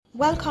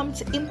Welcome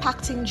to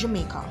Impacting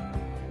Jamaica,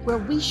 where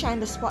we shine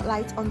the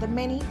spotlight on the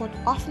many but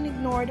often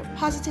ignored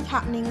positive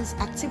happenings,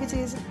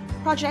 activities,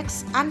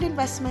 projects, and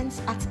investments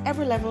at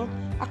every level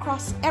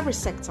across every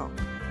sector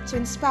to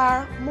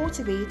inspire,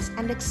 motivate,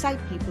 and excite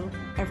people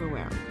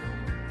everywhere.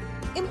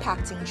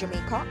 Impacting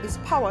Jamaica is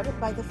powered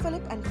by the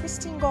Philip and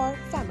Christine Gore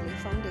Family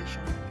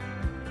Foundation.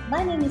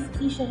 My name is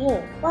Keisha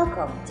Hill.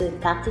 Welcome to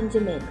Impacting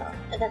Jamaica.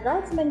 The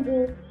Guardsman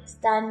Group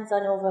stands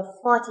on over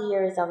 40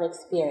 years of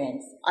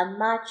experience,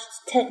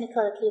 unmatched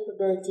technical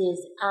capabilities,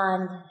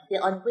 and the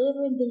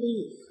unwavering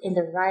belief in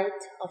the right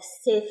of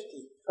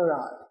safety for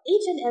all.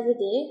 Each and every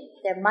day,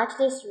 their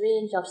matchless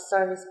range of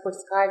service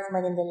puts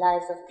Guardsmen in the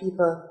lives of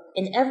people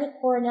in every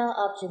corner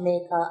of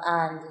Jamaica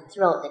and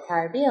throughout the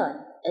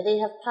Caribbean. They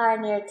have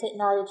pioneered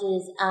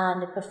technologies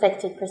and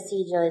perfected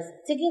procedures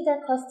to give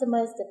their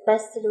customers the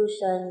best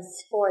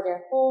solutions for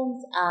their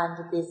homes and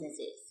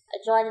businesses.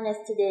 Joining us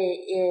today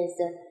is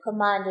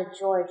Commander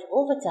George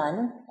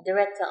Overton,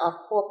 Director of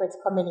Corporate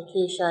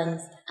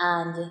Communications,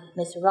 and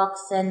Ms.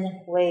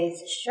 Roxanne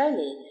Ways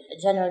Shirley,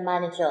 General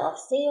Manager of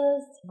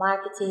Sales,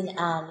 Marketing,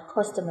 and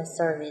Customer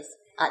Service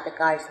at the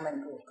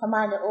Guardsman Group.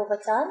 Commander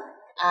Overton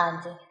and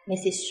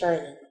Mrs.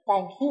 Shirley,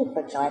 thank you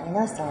for joining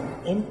us on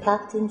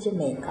Impacting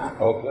Jamaica.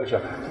 Oh, pleasure.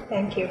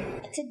 Thank you.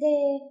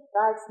 Today,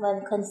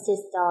 Guardsman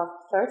consists of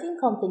 13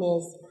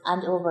 companies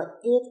and over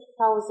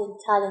 8,000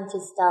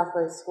 talented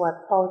staffers who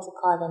are proud to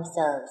call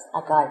themselves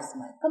a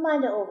Guardsman.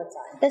 Commander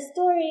Overton, the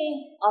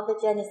story of the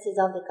genesis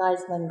of the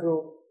Guardsman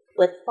Group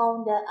with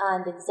founder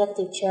and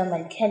executive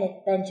chairman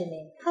Kenneth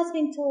Benjamin has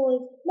been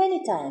told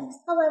many times.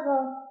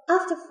 However,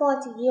 after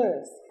 40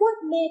 years, what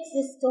makes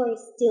this story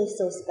still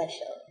so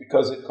special?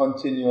 Because it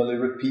continually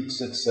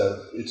repeats itself.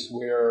 It's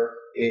where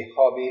a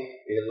hobby,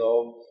 a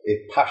love,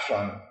 a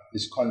passion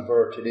is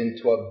converted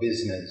into a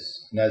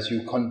business. And as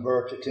you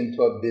convert it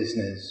into a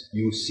business,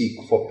 you seek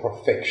for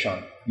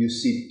perfection. You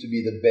seek to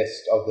be the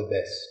best of the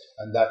best.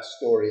 And that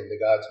story in the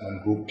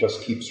Guardsman Group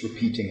just keeps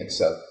repeating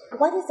itself.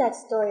 What is that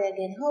story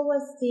again? How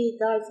was the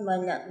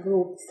Guardsman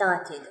Group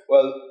started?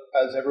 Well,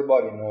 as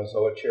everybody knows,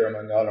 our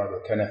chairman, the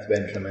Honorable Kenneth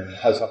Benjamin,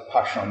 has a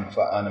passion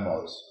for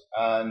animals.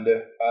 And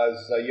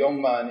as a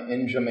young man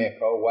in Jamaica,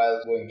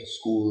 while going to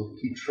school,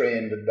 he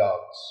trained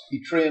dogs.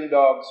 He trained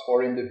dogs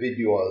for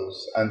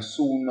individuals, and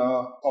soon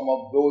some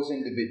of those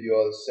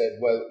individuals said,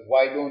 well,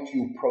 why don't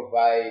you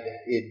provide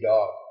a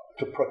dog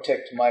to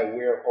protect my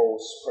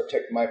warehouse,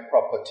 protect my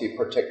property,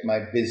 protect my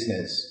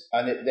business?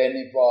 And it then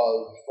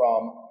evolved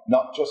from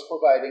not just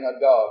providing a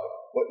dog,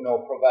 but now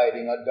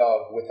providing a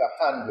dog with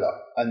a handler.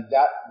 And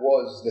that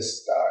was the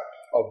start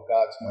of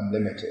Guardsman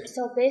Limited.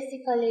 So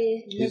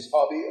basically, his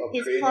hobby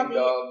of training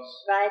dogs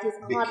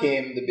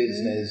became the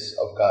business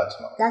of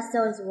Guardsman. That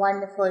sounds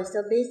wonderful.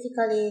 So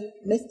basically,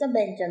 Mr.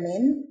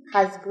 Benjamin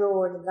has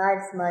grown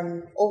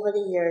Guardsman over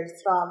the years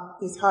from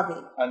his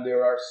hobby. And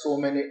there are so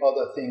many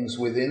other things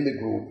within the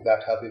group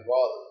that have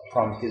evolved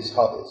from his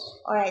hobbies.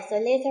 Alright, so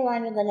later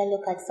on we're going to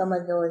look at some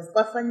of those.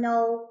 But for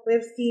now,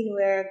 we've seen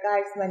where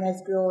Guardsman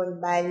has grown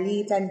by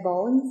leaps and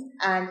bounds.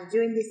 And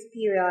during this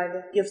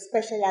period, you've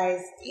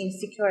specialized in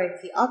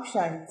security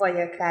options for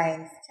your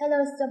clients. Tell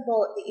us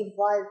about the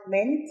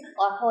evolvement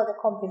or how the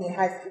company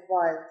has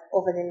evolved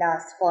over the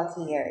last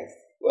 40 years.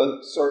 Well,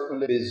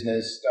 certainly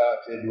business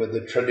started with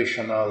the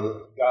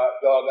traditional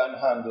dog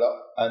and handler,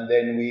 and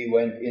then we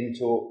went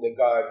into the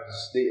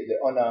guards, the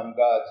unarmed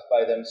guards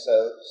by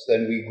themselves.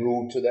 Then we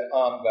grew to the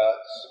armed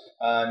guards,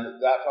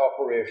 and that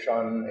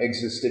operation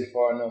existed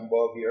for a number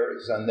of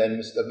years. And then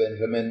Mr.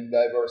 Benjamin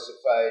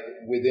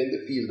diversified within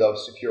the field of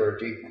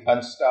security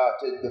and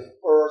started the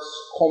first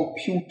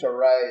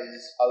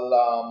computerized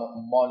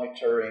alarm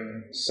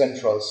monitoring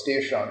central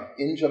station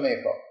in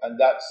Jamaica. And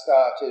that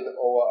started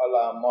our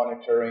alarm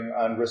monitoring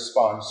and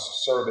response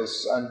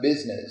service and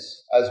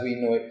business as we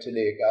know it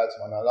today,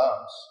 Guardsman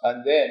Alarms.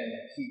 And then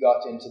he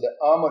got into the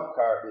armored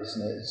car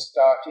business,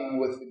 starting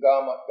with the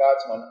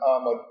Guardsman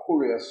Armored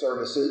Courier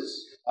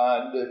Services.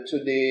 And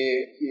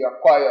today he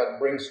acquired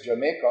Brinks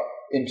Jamaica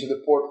into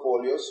the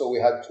portfolio. So we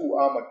had two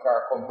armored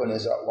car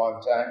companies at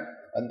one time,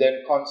 and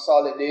then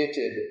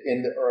consolidated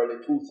in the early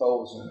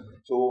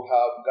 2000s to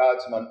have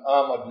Guardsman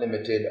Armored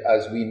Limited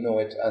as we know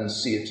it and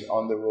see it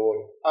on the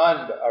road,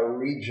 and a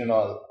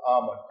regional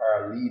armored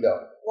car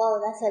leader.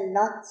 Wow, that's a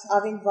lot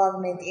of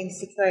involvement in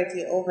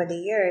security over the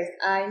years.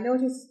 I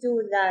noticed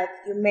too that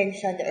you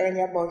mentioned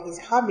earlier about his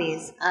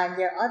hobbies, and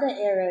there are other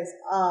areas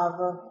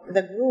of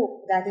the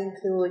group that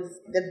includes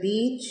the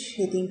beach,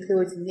 it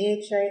includes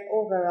nature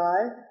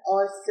overall,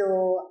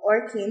 also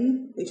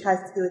Orkin, which has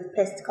to do with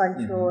pest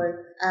control,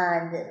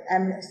 and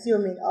I'm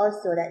assuming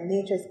also that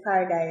Nature's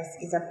Paradise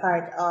is a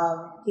part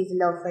of his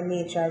love for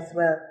nature as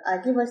well.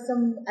 Give us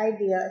some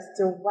idea as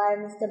to why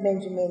Mr.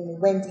 Benjamin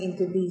went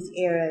into these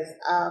areas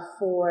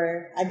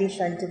for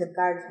addition to the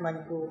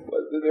Guardsman Group.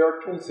 Well, there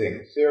are two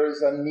things. There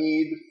is a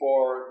need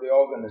for the the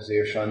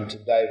organization to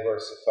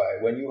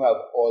diversify. When you have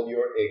all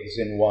your eggs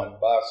in one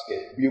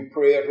basket, you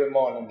pray every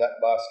morning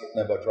that basket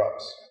never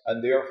drops.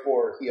 And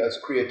therefore, he has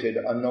created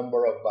a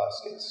number of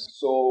baskets.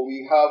 So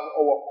we have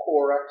our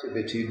core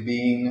activity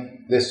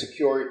being the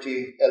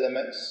security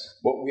elements,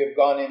 but we have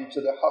gone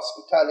into the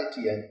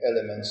hospitality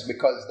elements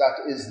because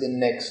that is the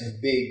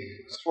next big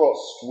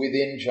thrust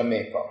within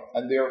Jamaica.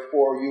 And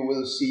therefore, you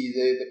will see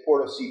the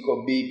Puerto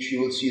Rico Beach,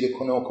 you will see the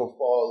Conoco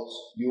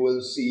Falls, you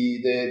will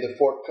see the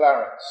Fort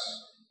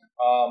Clarence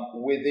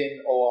within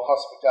our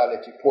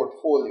hospitality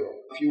portfolio.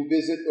 If you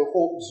visit the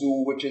Hope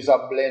Zoo, which is a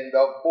blend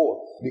of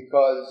both,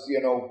 because,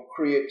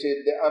 created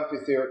the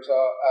amphitheater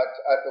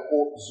at the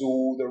Hope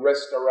Zoo, the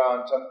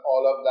restaurant and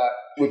all of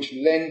that, which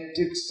lent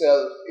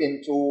itself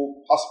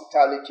into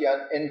hospitality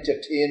and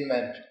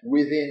entertainment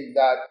within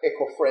that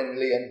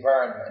eco-friendly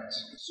environment.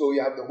 So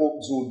you have the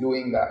Hope Zoo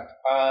doing that.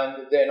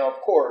 And then, of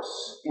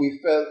course, we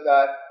felt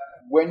that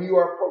when you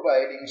are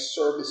providing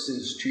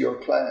services to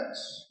your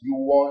clients, you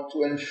want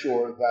to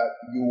ensure that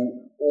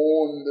you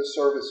own the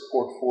service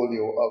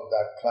portfolio of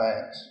that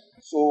client.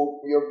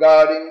 So you're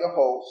guarding the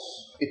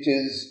house. It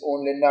is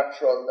only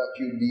natural that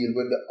you deal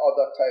with the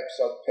other types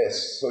of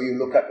pests. So you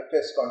look at the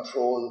pest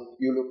control,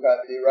 you look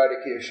at the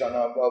eradication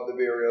of the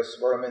various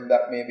vermin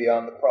that may be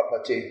on the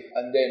property,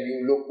 and then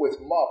you look with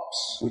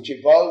mops, which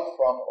evolved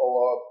from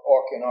our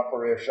Orkin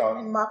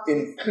operation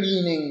in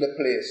cleaning the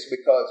place,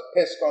 because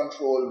pest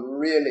control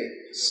really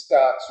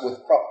starts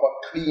with proper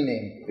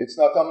cleaning. It's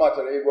not a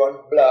matter that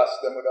everyone blasts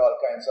them with all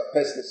kinds of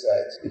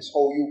pesticides. It's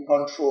how you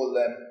control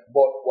them,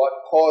 but what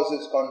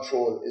causes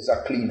control is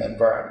a clean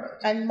environment.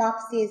 And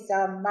MOPS is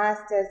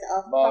Masters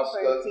of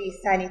Property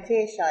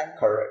Sanitation.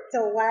 Correct.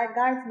 So while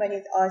Guardsman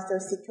is also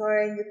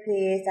securing the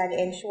place and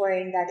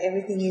ensuring that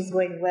everything is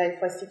going well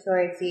for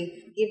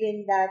security,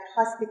 given that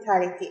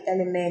hospitality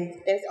element,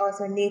 there's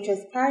also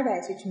Nature's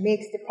Paradise, which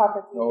makes the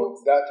property look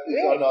that is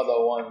great.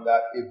 Another one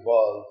that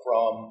evolved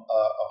from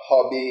a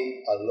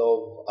hobby, a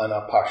love, and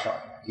a passion.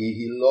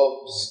 He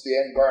loves the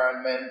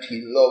environment,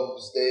 he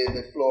loves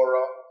the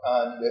flora,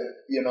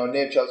 and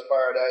Nature's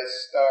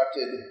Paradise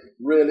started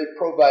really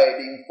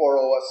providing for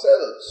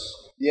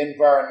ourselves the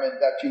environment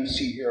that you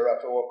see here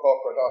at our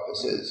corporate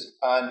offices,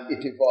 and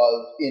it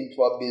evolved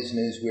into a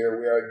business where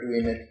we are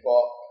doing it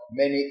for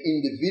many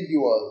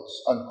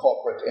individuals and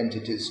corporate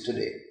entities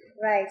today.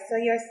 Right, so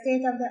your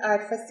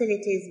state-of-the-art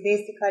facilities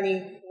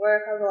basically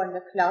work around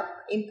the clock,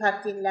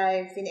 impacting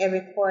lives in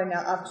every corner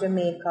of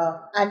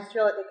Jamaica and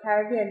throughout the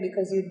Caribbean,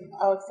 because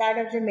outside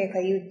of Jamaica,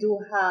 we do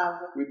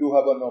have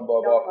a number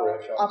of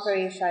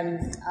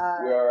operations.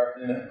 We are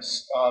in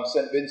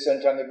St.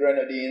 Vincent and the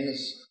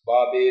Grenadines,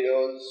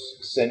 Barbados,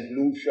 St.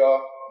 Lucia.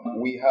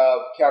 We have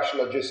cash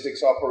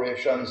logistics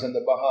operations in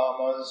the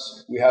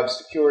Bahamas. We have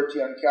security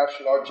and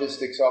cash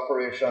logistics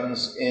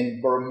operations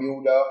in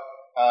Bermuda.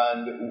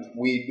 And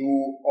we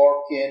do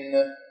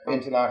Orkin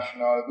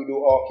International, we do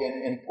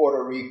Orkin in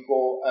Puerto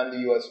Rico and the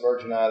U.S.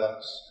 Virgin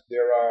Islands.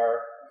 There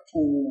are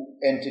 2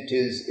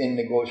 entities in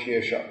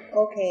negotiation.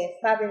 Okay,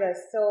 fabulous.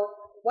 So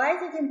why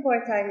is it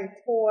important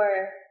for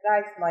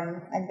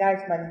Guardsman and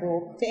Guardsman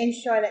Group to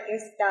ensure that your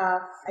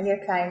staff and your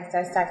clients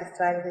are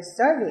satisfied with the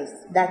service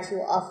that you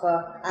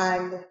offer?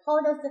 And how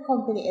does the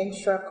company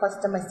ensure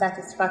customer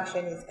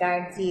satisfaction is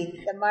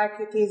guaranteed? The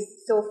market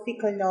is so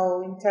fickle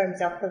now in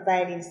terms of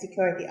providing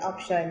security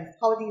options.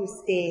 How do you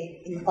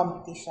stay in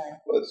competition?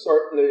 Well,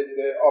 certainly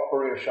the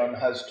operation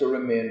has to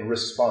remain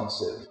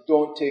responsive.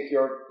 Don't take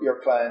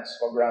your clients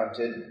for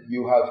granted.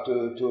 You have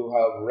to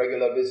have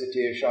regular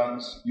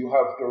visitations. You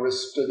have to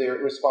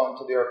respond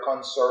to their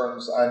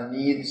concerns and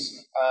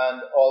needs,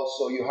 and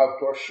also you have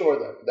to assure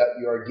them that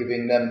you are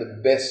giving them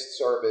the best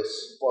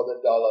service for the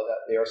dollar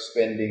that they are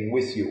spending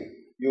with you.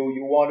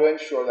 You want to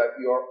ensure that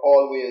you're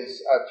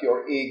always at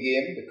your A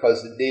game,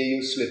 because the day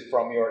you slip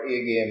from your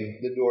A game,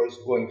 the door is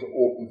going to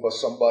open for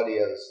somebody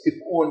else, if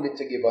only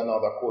to give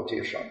another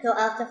quotation. So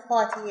after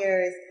 40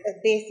 years,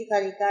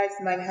 basically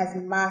Guardsman has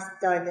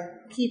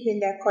mastered keeping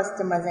their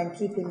customers and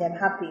keeping them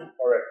happy.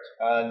 Correct.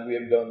 And we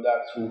have done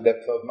that through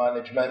depth of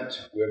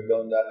management, we have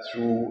done that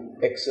through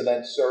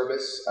excellent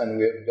service, and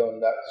we have done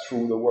that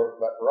through the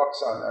work that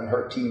Roxanne and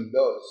her team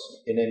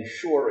does in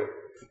ensuring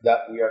that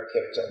we are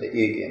kept at the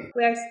A game.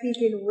 We are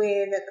speaking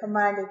with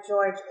Commander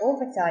George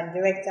Overton,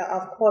 Director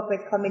of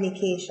Corporate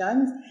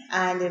Communications,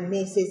 and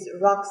Mrs.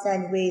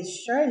 Roxanne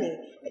Wade-Shirley,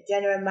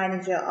 General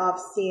Manager of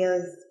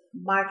Sales,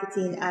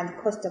 Marketing and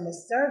Customer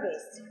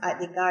Service at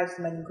the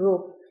Guardsman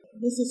Group.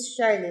 Mrs.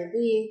 Shirley,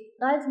 the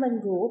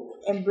Guardsman Group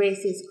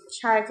embraces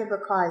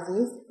charitable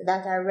causes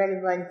that are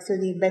relevant to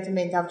the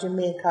betterment of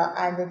Jamaica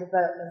and the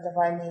development of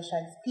our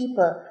nation's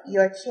people.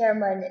 Your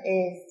chairman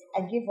is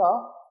a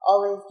giver,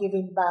 always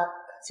giving back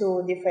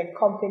to different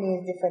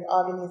companies, different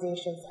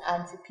organizations,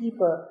 and to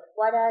people.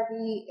 What are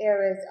the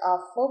areas of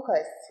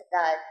focus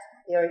that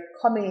your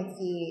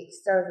community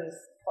service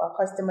or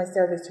customer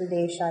service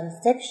relations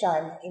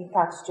section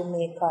impacts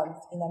Jamaicans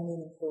in a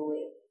meaningful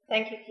way?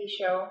 Thank you,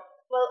 Keisha.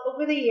 Well,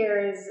 over the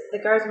years, the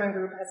Guardsman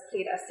Group has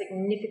played a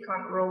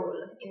significant role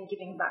in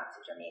giving back to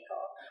Jamaica.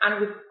 And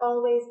we've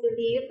always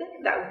believed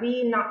that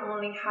we not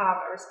only have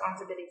a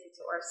responsibility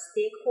to our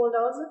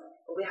stakeholders,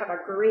 but we have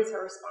a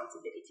greater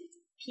responsibility to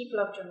the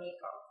people of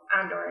Jamaica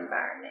and our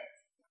environment.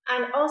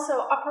 And also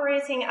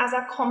operating as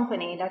a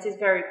company that is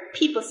very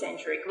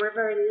people-centric, we're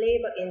very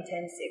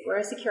labor-intensive, we're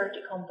a security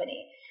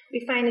company.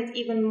 We find it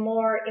even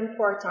more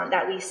important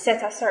that we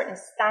set a certain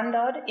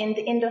standard in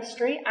the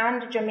industry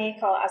and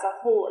Jamaica as a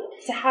whole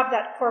to have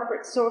that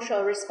corporate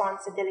social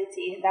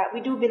responsibility that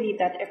we do believe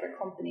that every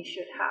company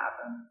should have.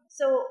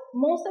 So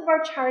most of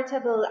our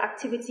charitable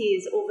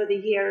activities over the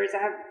years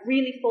have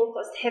really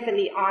focused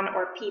heavily on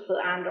our people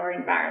and our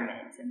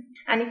environment.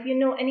 And if you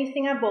know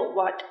anything about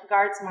what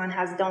Guardsman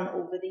has done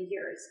over the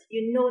years,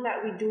 you know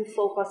that we do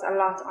focus a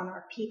lot on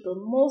our people,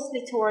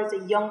 mostly towards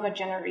a younger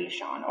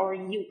generation or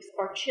youth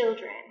or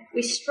children.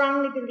 We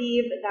strongly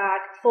believe that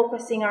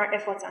focusing our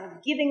efforts on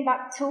giving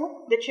back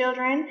to the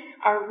children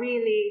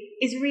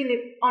is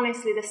really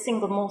honestly the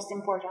single most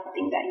important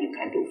thing that you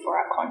can do for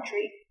our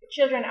country.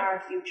 Children are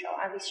our future,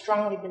 and we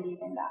strongly believe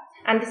in that.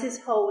 And this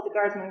is how the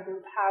Guardsman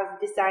Group has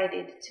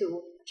decided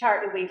to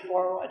chart the way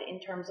forward in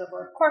terms of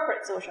our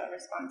corporate social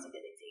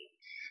responsibility.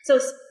 So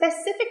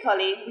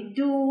specifically, we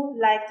do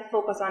like to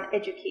focus on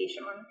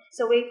education.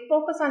 So we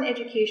focus on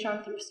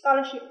education through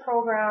scholarship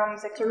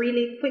programs to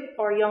really equip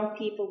our young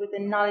people with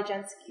the knowledge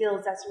and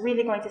skills that's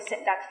really going to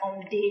set that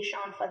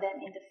foundation for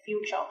them in the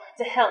future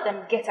to help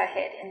them get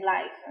ahead in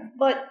life.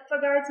 But for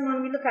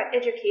Guardsman, we look at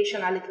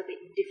education a little bit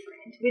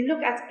different. We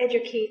look at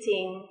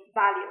educating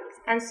values.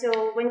 And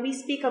so when we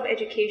speak of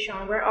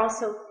education, we're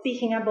also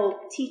speaking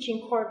about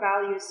teaching core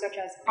values such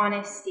as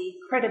honesty,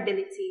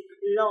 credibility,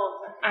 love,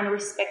 and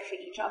respect for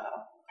each other.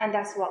 And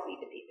that's what we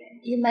believe in.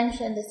 You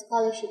mentioned the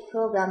scholarship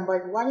program,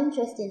 but one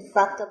interesting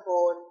fact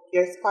about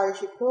your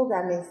scholarship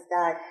program is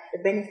that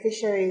the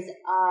beneficiaries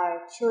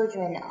are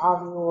children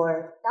of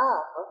your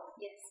staff.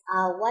 Yes.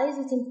 Why is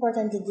it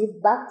important to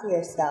give back to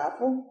your staff?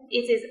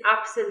 It is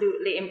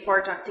absolutely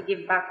important to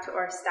give back to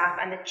our staff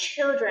and the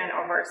children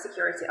of our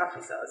security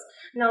officers.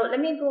 Now,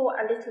 let me go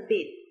a little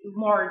bit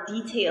more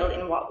detailed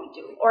in what we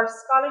do. Our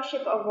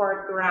scholarship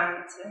award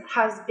grant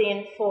has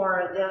been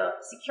for the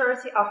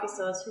security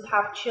officers who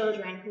have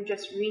children who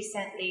just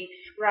recently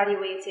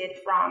graduated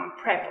from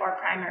prep or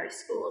primary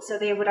school. So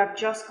they would have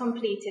just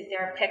completed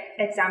their PEC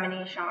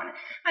examination.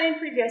 And in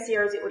previous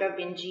years, it would have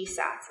been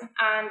GSAT.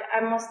 And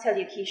I must tell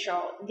you, Keisha,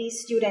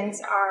 these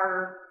students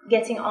are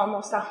getting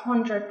almost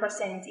 100%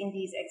 in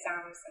these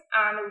exams.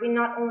 And we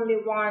not only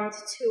want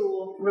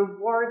to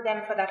reward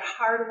them for that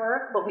hard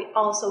work, but we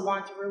also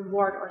want to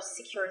reward our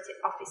security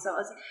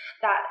officers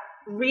that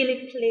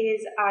really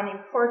plays an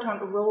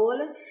important role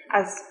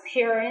as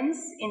parents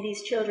in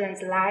these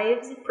children's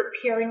lives,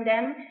 preparing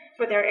them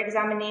for their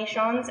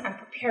examinations and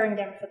preparing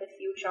them for the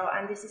future.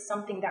 And this is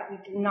something that we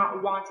do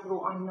not want to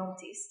go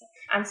unnoticed.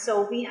 And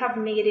so we have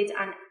made it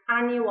an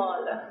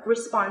annual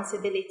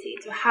responsibility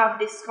to have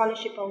this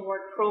scholarship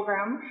award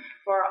program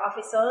for our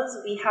officers.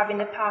 We have in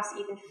the past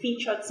even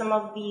featured some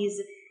of these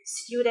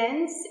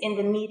students in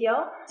the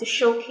media to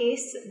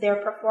showcase their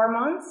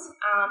performance.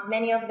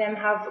 Many of them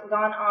have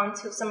gone on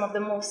to some of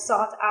the most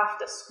sought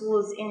after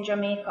schools in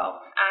Jamaica.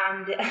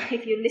 And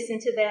if you listen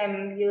to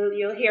them,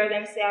 you'll hear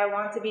them say, I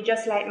want to be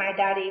just like my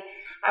daddy.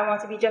 I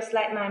want to be just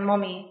like my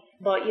mommy.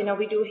 But,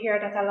 we do hear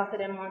that a lot of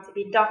them want to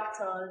be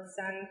doctors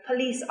and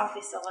police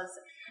officers.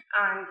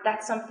 And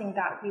that's something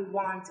that we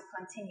want to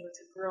continue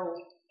to grow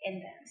in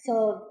them.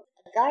 So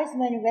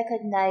Guardsman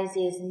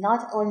recognizes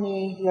not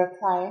only your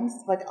clients,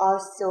 but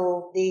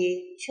also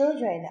the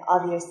children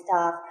of your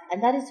staff.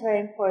 And that is very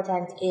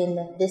important in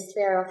the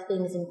sphere of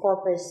things in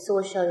corporate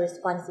social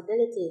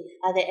responsibility.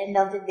 At the end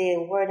of the day,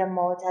 word of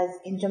mouth, as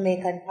in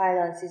Jamaican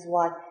parlance, is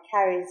what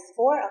carries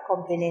for a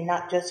company,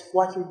 not just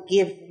what you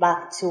give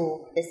back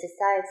to the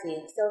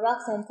society. So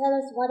Roxanne, tell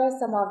us, what are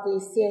some of the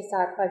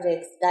CSR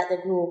projects that the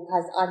group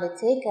has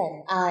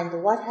undertaken,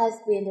 and what has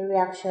been the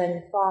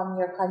reaction from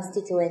your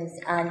constituents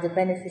and the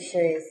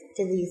beneficiaries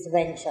to these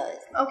ventures?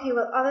 Okay,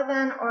 well, other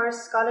than our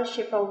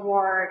scholarship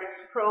award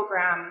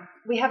program,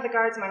 we have the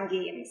Guardsman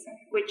Games,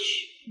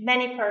 which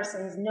many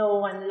persons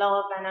know and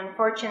love, and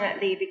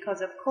unfortunately,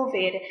 because of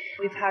COVID,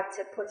 we've had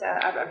to put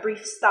a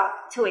brief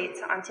stop to it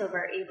until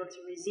we're able to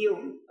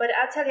resume. But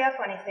I'll tell you a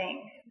funny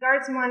thing.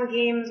 Guardsman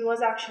Games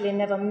was actually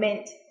never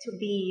meant to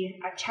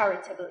be a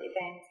charitable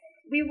event.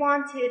 We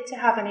wanted to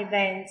have an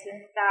event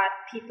that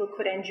people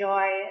could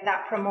enjoy,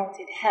 that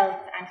promoted health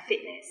and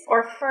fitness.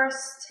 Our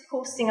first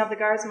hosting of the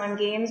Guardsman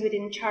Games, we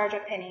didn't charge a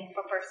penny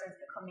for persons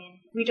to come in.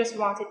 We just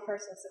wanted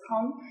persons to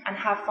come and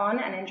have fun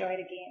and enjoy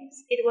the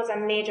games. It was a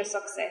major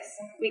success.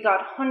 We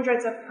got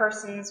hundreds of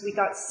persons. We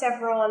got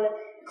several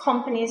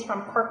companies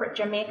from corporate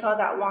Jamaica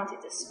that wanted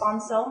to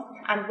sponsor.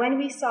 And when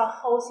we saw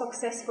how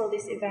successful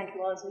this event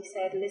was, we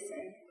said,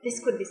 listen,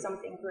 this could be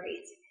something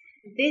great.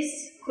 This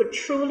could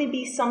truly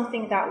be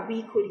something that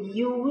we could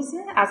use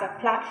as a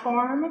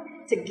platform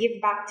to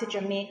give back to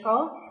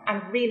Jamaica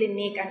and really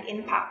make an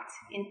impact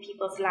in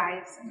people's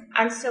lives.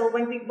 And so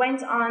when we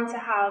went on to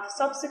have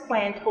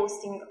subsequent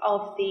hosting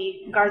of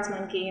the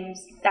Guardsman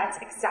Games, that's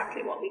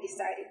exactly what we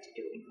decided to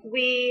do.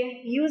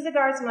 We used the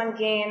Guardsman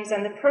Games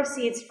and the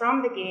proceeds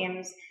from the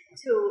games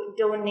to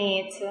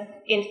donate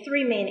in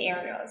three main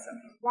areas.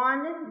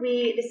 One,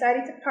 we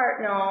decided to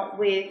partner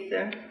with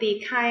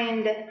the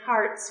Kind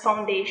Hearts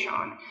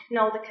Foundation.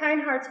 Now, the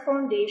Kind Hearts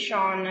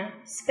Foundation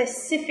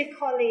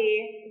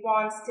specifically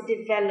wants to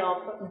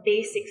develop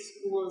basic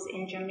schools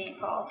in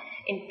Jamaica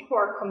in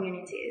poor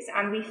communities,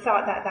 and we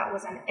thought that that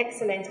was an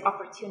excellent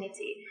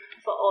opportunity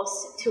for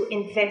us to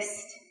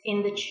invest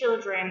in the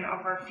children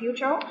of our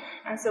future,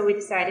 and so we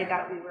decided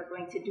that we were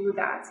going to do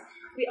that.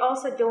 We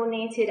also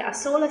donated a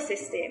solar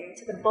system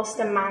to the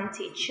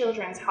Bustamante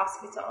Children's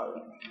Hospital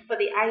for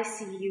the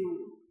ICU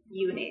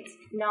unit.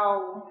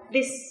 Now,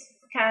 this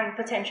can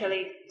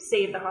potentially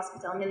save the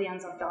hospital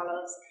millions of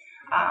dollars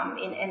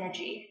in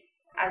energy,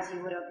 as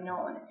you would have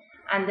known.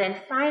 And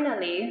then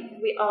finally,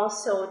 we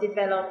also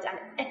developed an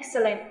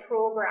excellent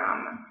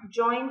program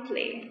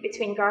jointly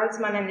between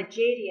Guardsman and the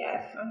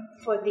JDF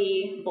for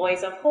the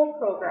Boys of Hope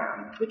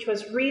program, which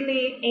was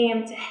really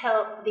aimed to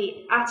help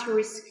the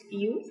at-risk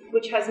youth,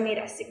 which has made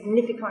a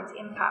significant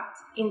impact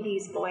in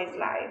these boys'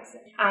 lives.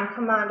 And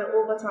Commander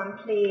Overton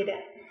played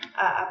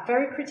a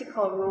very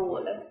critical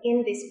role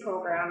in this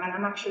program, and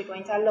I'm actually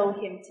going to allow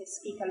him to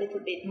speak a little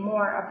bit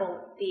more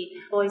about the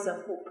Boys of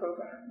Hope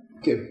program.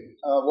 Okay,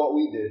 what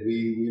we did,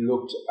 we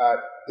looked at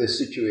the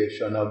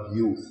situation of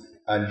youth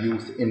and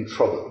youth in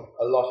trouble.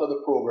 A lot of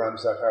the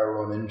programs that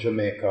are run in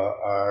Jamaica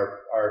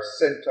are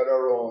centered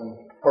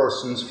around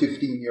persons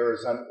 15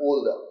 years and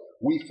older.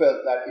 We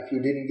felt that if you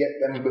didn't get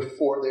them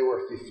before they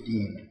were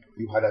 15,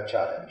 you had a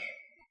challenge.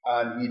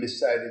 And we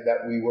decided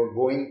that we were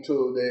going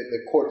to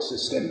the court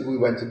system. We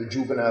went to the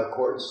juvenile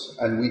courts,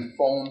 and we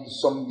found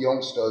some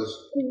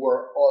youngsters who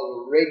were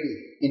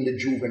already in the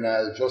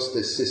juvenile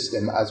justice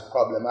system as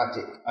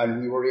problematic. And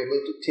we were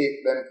able to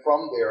take them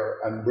from there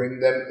and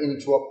bring them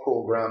into a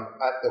program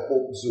at the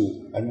Hope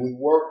Zoo. And we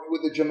worked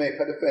with the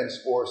Jamaica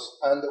Defense Force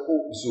and the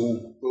Hope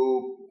Zoo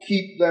to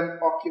keep them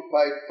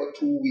occupied for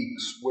 2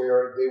 weeks,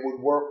 where they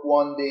would work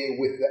one day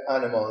with the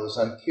animals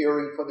and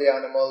caring for the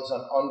animals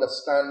and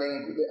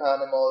understanding the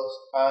animals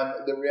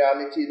and the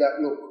reality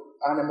that, look,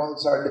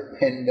 animals are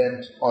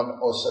dependent on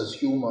us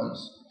as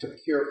humans to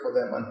care for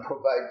them and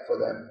provide for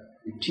them.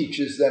 It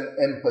teaches them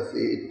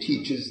empathy. It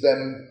teaches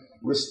them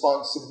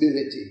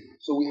responsibility.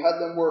 So we had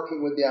them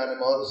working with the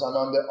animals, and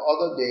on the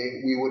other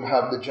day, we would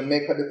have the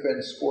Jamaica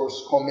Defense Force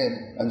come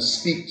in and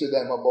speak to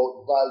them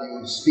about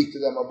values, speak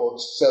to them about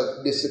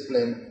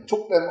self-discipline,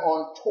 took them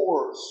on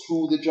tours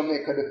through the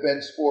Jamaica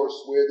Defense Force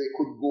where they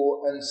could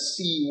go and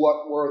see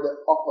what were the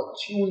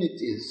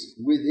opportunities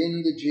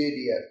within the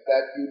JDF,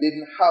 that you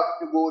didn't have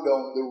to go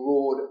down the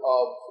road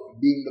of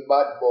being the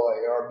bad boy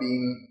or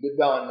being the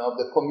don of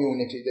the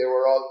community. There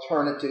were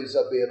alternatives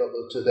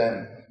available to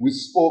them. We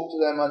spoke to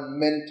them and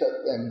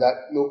mentored them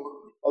that, look,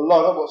 a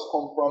lot of us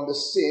come from the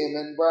same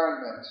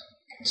environment.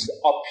 It's the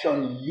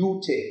option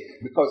you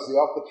take, because the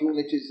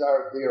opportunities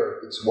are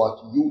there. It's what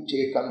you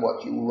take and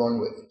what you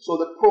run with. So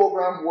the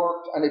program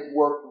worked, and it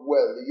worked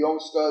well. The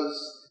youngsters,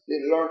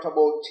 they learned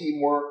about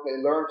teamwork,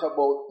 they learned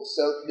about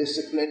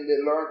self-discipline,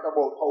 they learned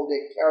about how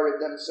they carried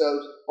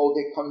themselves, how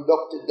they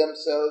conducted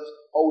themselves,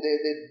 how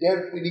they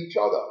dealt with each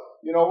other.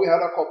 You know, we had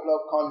a couple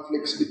of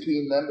conflicts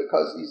between them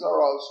because these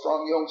are all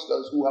strong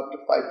youngsters who have to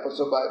fight for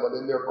survival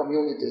in their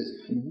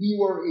communities. We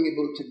were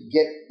able to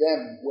get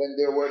them, when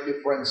there were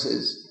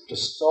differences, to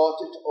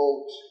sort it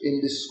out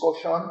in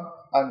discussion,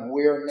 and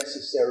where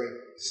necessary,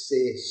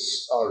 say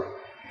sorry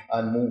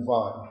and move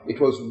on.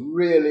 It was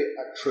really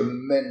a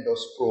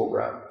tremendous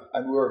program,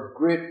 and we were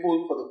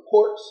grateful for the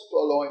courts for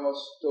allowing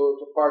us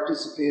to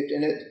participate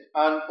in it,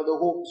 and for the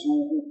Hope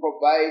Zoo who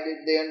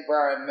provided the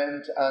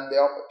environment and the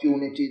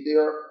opportunity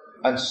there,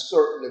 and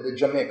certainly the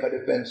Jamaica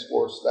Defense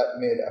Force that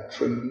made a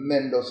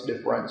tremendous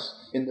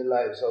difference in the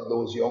lives of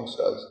those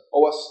youngsters.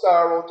 Our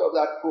star out of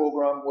that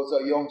program was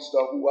a youngster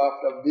who,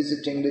 after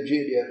visiting the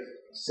JDF,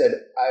 said,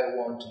 "I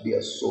want to be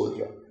a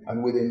soldier."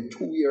 And within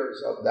 2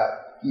 years of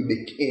that, he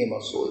became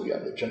a soldier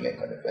in the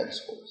Jamaica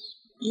Defense Force.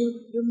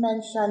 You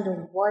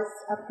mentioned was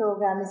a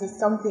program. Is it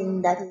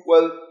something that is...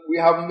 Well, we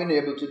haven't been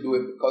able to do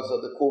it because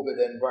of the COVID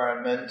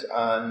environment,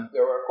 and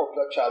there are a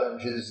couple of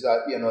challenges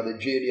that, the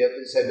JDF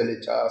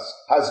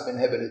has been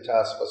heavily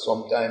tasked for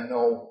some time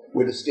now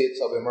with the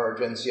states of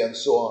emergency and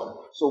so on.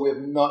 So we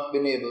have not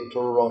been able to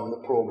run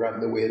the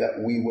program the way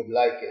that we would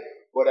like it.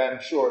 But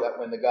I'm sure that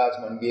when the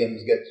Guardsman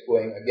Games gets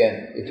going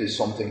again, it is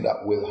something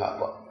that will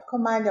happen.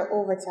 Commander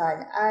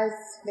Overton, as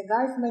the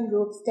Guardsman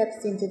Group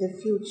steps into the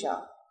future,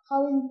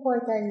 how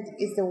important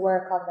is the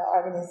work of the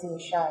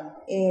organization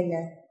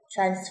in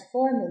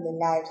transforming the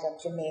lives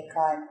of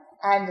Jamaicans?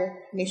 And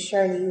Ms.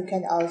 Shirley, you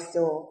can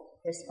also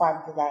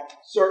respond to that.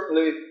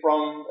 Certainly,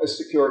 from a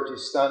security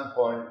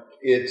standpoint,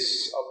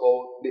 it's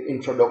about the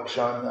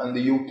introduction and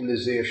the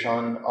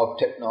utilization of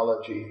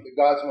technology. The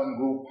Guardsman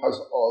Group has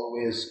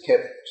always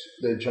kept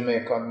the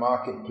Jamaican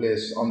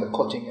marketplace on the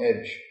cutting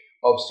edge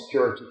of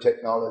security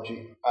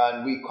technology.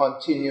 And we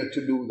continue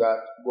to do that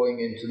going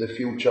into the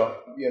future,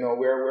 where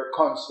we're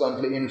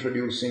constantly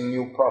introducing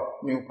new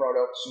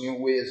products, new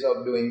ways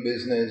of doing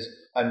business,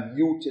 and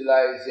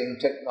utilizing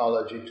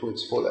technology to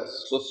its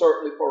fullest. So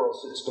certainly for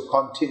us, it's to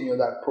continue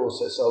that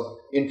process of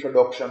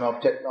introduction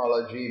of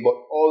technology, but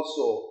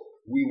also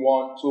we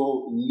want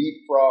to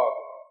leapfrog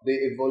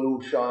the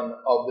evolution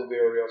of the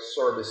various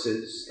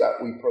services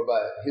that we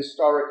provide.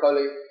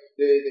 Historically,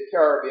 the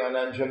Caribbean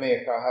and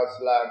Jamaica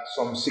has lagged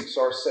some 6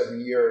 or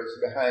 7 years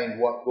behind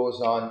what goes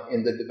on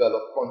in the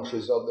developed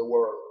countries of the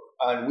world.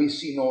 And we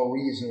see no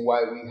reason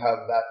why we have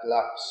that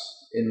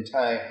lapse in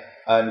time.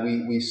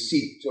 And we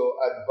seek to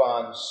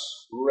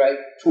advance right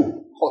to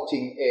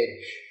cutting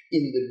edge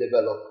in the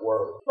developed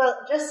world. Well,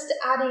 just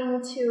adding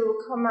to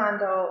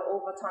Commando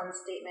Overton's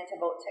statement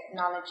about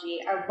technology,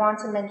 I want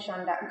to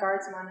mention that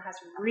Guardsman has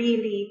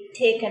really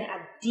taken a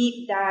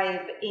deep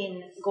dive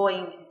in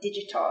going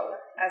digital,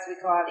 as we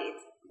call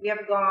it. We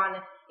have gone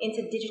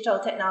into digital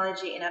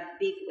technology in a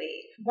big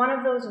way. One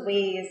of those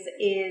ways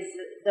is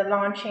the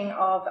launching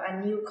of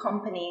a new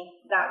company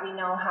that we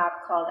now have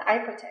called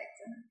iProtect.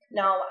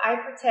 Now,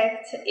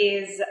 iProtect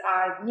is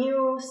a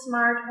new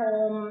smart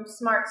home,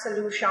 smart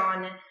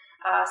solution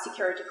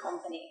security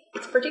company.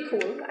 It's pretty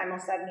cool, I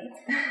must admit.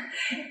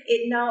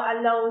 It now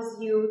allows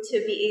you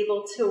to be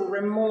able to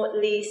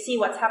remotely see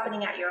what's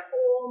happening at your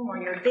home or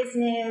your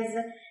business.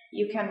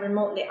 You can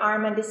remotely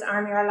arm and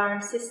disarm your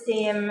alarm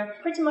system.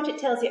 Pretty much it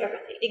tells you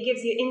everything. It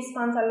gives you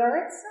instant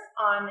alerts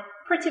on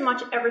pretty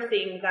much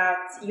everything that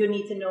you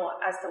need to know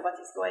as to what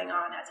is going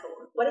on at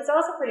home. What is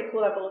also pretty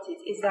cool about it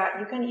is that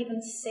you can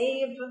even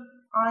save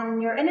on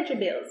your energy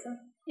bills.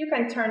 You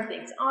can turn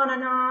things on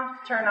and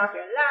off, turn off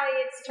your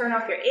lights, turn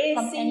off your AC.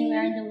 From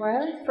anywhere in the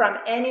world? From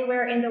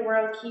anywhere in the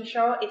world,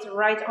 Keisha. It's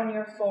right on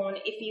your phone.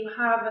 If you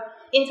have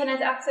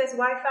internet access,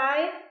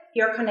 Wi-Fi,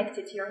 you're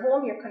connected to your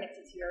home, you're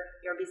connected to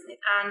your business.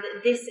 And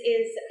this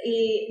is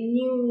a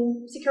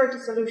new security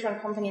solution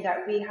company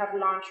that we have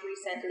launched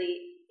recently.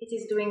 It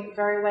is doing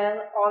very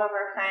well. All of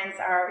our clients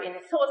are in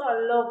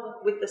total love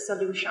with the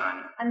solution.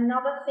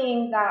 Another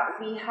thing that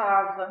we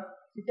have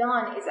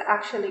done is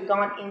actually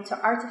gone into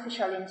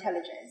artificial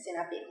intelligence in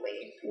a big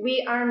way.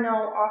 We are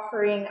now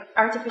offering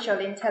artificial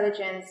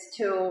intelligence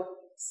to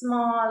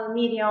small,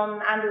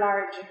 medium, and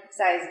large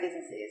size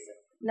businesses.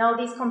 Now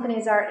these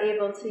companies are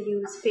able to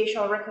use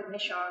facial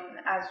recognition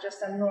as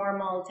just a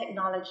normal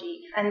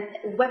technology, and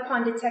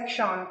weapon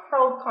detection,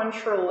 crowd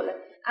control.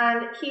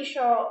 And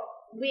Keisha,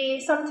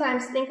 we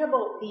sometimes think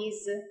about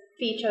these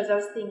features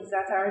as things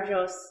that are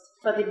just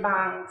for the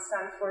banks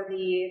and for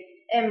the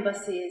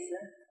embassies.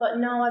 But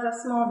now as a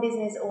small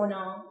business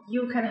owner,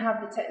 you can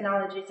have the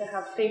technology to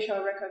have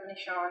facial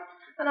recognition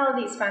and all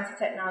these fancy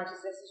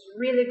technologies. This is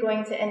really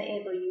going to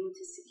enable you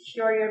to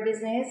secure your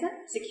business,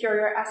 secure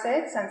your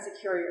assets, and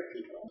secure your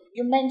people.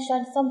 You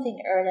mentioned something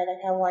earlier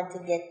that I want to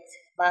get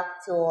back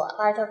to,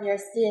 part of your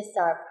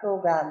CSR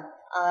program.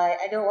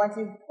 I don't want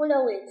to pull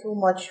away too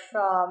much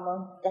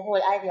from the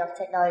whole idea of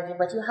technology,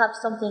 but you have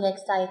something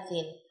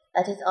exciting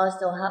that is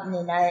also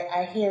happening.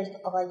 I hear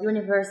of a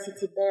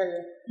university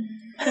bell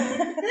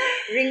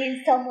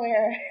ringing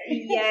somewhere.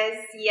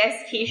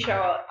 Yes,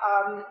 Keisha.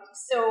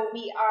 So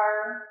we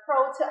are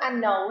proud to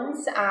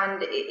announce,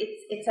 and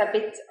it's a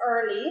bit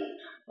early,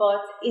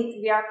 but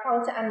we are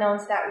proud to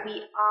announce that we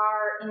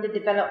are in the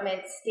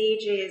development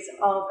stages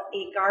of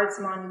a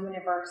Guardsman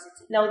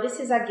University. Now, this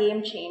is a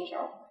game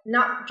changer,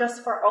 not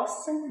just for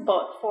us,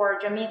 but for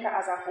Jamaica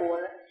as a whole.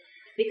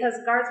 Because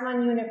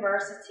Guardsman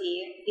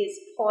University is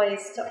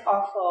poised to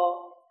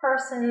offer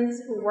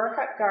persons who work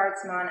at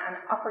Guardsman an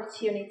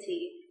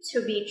opportunity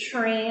to be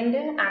trained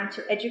and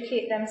to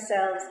educate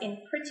themselves in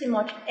pretty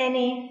much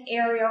any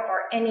area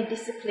or any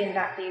discipline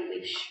that they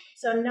wish.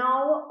 So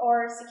now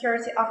our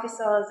security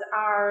officers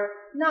are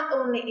not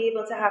only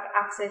able to have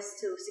access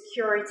to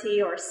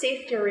security or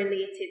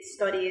safety-related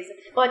studies,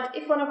 but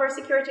if one of our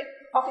security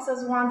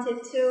officers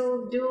wanted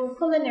to do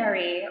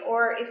culinary,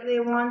 or if they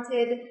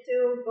wanted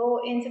to go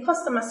into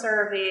customer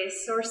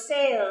service or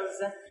sales,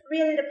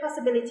 really the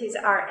possibilities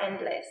are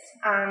endless.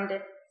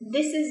 And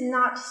this is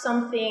not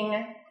something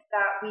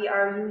that we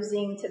are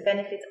using to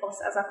benefit us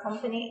as a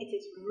company. It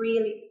is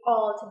really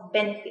all to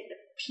benefit the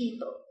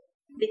people.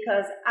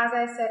 Because as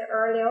I said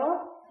earlier,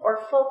 our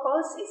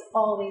focus is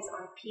always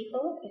on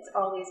people. It's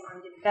always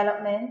on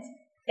development,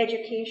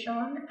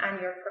 education,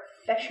 and your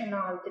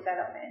professional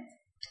development.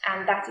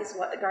 And that is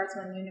what the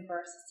Guardsman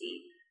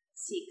University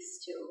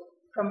seeks to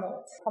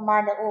promote.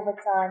 Commander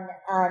Overton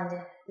and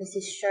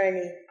Mrs.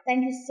 Shirley,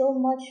 thank you so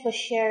much for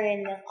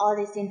sharing all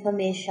this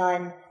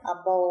information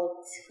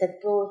about the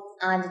growth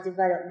and the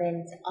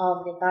development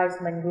of the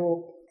Guardsman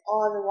Group,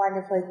 all the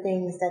wonderful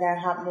things that are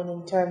happening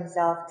in terms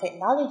of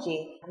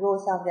technology,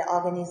 growth of the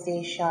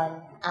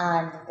organization,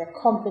 and the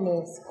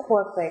company's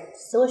corporate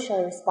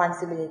social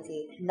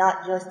responsibility,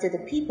 not just to the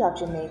people of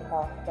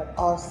Jamaica, but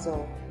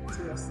also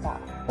to your staff.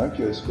 Thank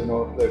you. It's been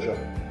our pleasure.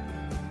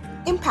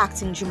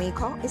 Impacting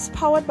Jamaica is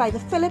powered by the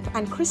Philip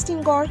and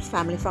Christine Gore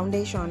Family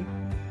Foundation.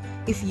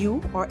 If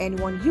you or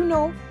anyone you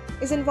know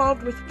is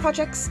involved with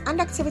projects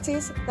and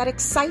activities that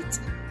excite,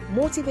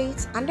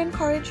 motivate, and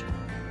encourage,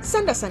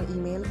 send us an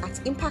email at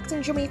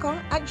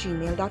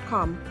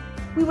impactingjamaica@gmail.com.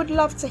 We would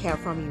love to hear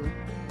from you.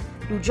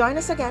 Do join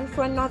us again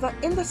for another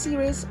in the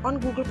series on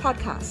Google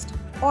Podcast,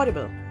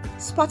 Audible,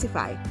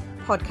 Spotify,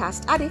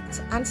 Podcast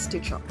Addict, and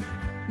Stitcher.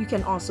 You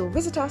can also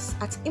visit us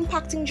at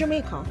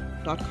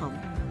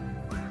impactingjamaica.com.